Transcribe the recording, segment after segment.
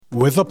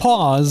With a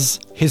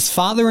pause, his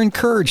father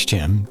encouraged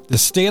him to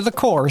stay the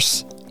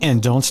course and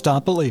don't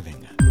stop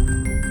believing.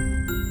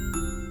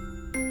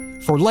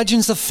 For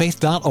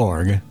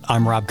legendsoffaith.org,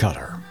 I'm Rob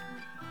Cutter.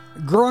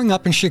 Growing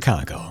up in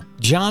Chicago,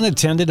 John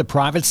attended a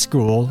private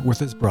school with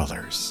his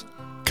brothers.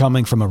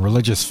 Coming from a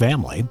religious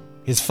family,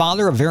 his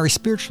father, a very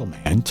spiritual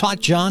man, taught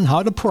John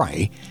how to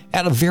pray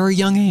at a very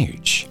young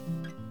age.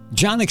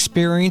 John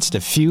experienced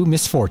a few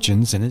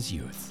misfortunes in his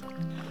youth.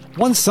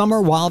 One summer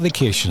while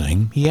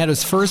vacationing, he had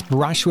his first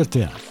brush with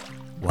death.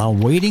 While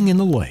wading in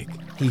the lake,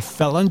 he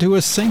fell into a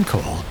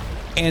sinkhole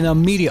and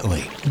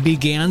immediately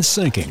began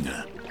sinking.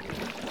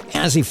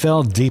 As he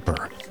fell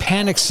deeper,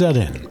 panic set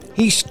in.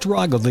 He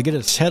struggled to get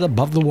his head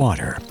above the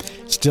water.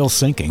 Still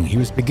sinking, he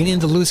was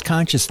beginning to lose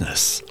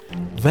consciousness.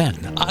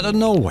 Then, out of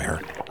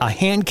nowhere, a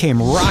hand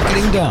came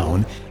rocketing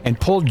down and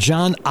pulled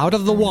John out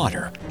of the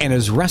water, and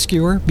his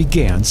rescuer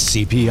began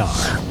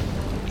CPR.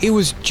 It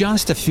was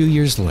just a few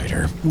years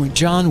later when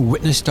John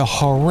witnessed a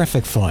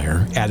horrific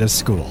fire at his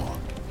school.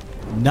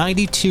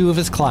 92 of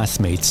his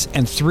classmates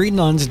and 3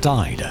 nuns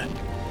died.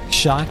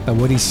 Shocked by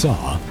what he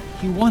saw,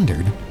 he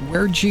wondered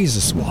where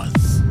Jesus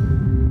was.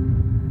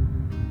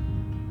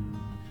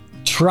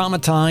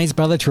 Traumatized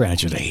by the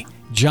tragedy,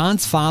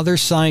 John's father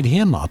signed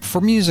him up for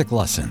music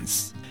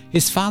lessons.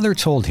 His father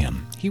told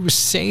him he was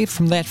saved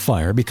from that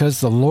fire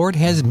because the Lord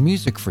has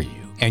music for you,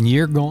 and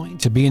you're going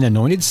to be an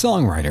anointed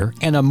songwriter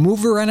and a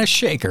mover and a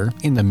shaker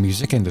in the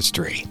music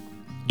industry.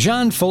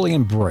 John fully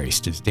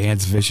embraced his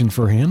dad's vision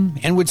for him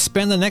and would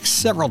spend the next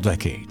several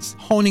decades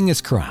honing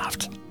his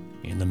craft.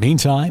 In the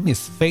meantime,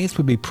 his faith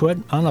would be put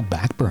on a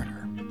back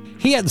burner.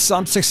 He had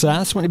some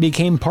success when he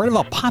became part of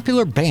a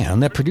popular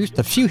band that produced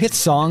a few hit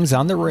songs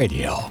on the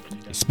radio.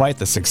 Despite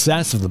the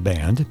success of the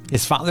band,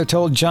 his father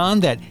told John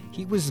that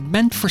he was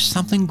meant for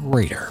something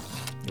greater.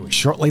 It was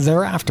shortly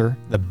thereafter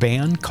the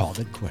band called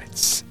it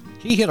quits.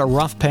 He hit a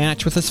rough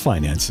patch with his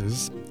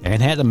finances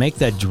and had to make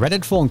that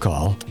dreaded phone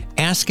call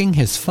asking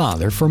his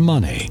father for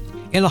money.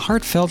 In a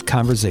heartfelt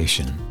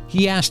conversation,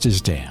 he asked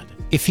his dad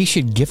if he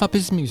should give up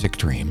his music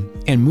dream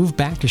and move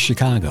back to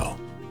Chicago.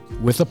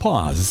 With a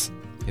pause,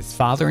 his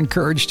father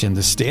encouraged him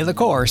to stay the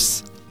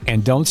course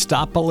and don't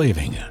stop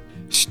believing.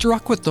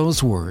 Struck with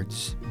those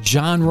words,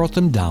 John wrote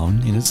them down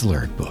in his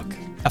lyric book.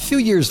 A few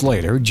years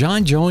later,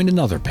 John joined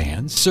another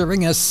band,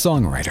 serving as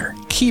songwriter,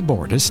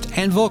 keyboardist,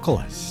 and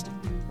vocalist.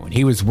 When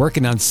he was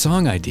working on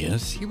song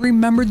ideas, he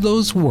remembered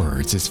those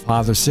words his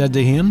father said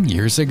to him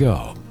years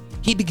ago.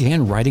 He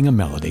began writing a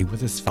melody with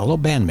his fellow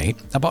bandmate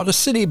about a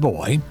city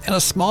boy and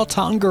a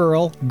small-town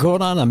girl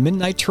going on a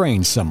midnight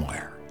train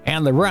somewhere.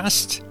 And the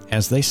rest,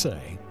 as they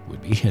say,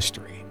 would be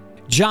history.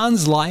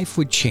 John's life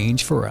would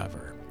change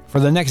forever. For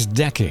the next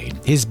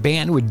decade, his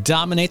band would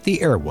dominate the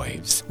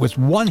airwaves with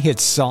one hit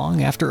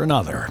song after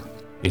another.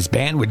 His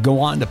band would go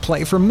on to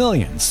play for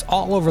millions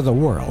all over the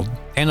world,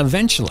 and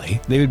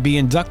eventually they would be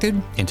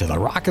inducted into the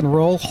Rock and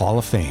Roll Hall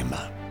of Fame.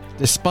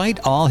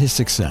 Despite all his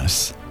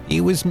success,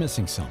 he was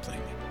missing something.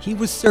 He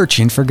was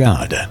searching for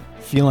God.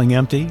 Feeling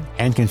empty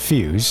and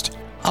confused,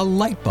 a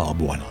light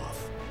bulb went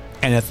off.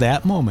 And at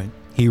that moment,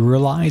 he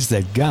realized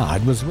that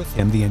God was with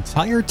him the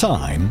entire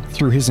time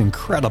through his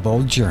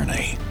incredible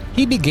journey.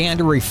 He began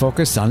to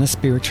refocus on his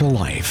spiritual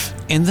life,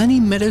 and then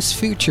he met his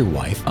future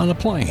wife on a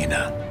plane.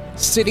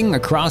 Sitting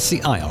across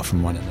the aisle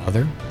from one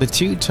another, the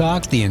two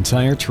talked the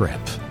entire trip.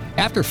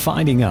 After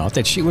finding out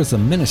that she was a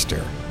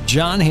minister,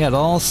 John had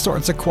all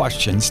sorts of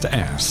questions to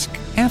ask.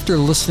 After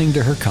listening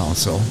to her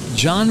counsel,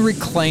 John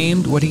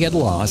reclaimed what he had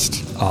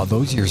lost all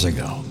those years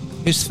ago,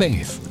 his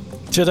faith.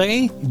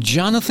 Today,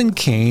 Jonathan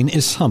Cain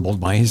is humbled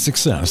by his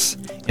success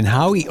and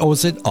how he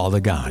owes it all to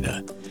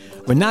God.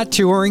 When not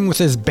touring with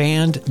his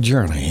band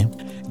Journey,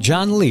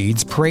 John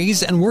leads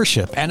praise and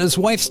worship at his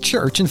wife's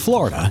church in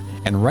Florida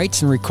and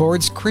writes and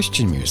records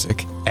Christian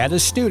music at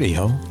his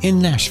studio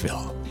in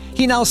Nashville.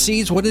 He now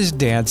sees what his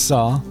dad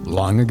saw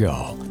long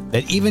ago,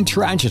 that even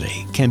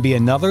tragedy can be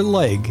another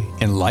leg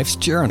in life's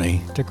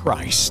journey to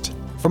Christ.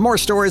 For more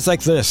stories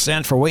like this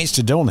and for ways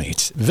to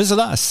donate, visit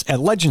us at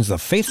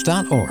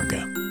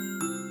legendsoffaith.org.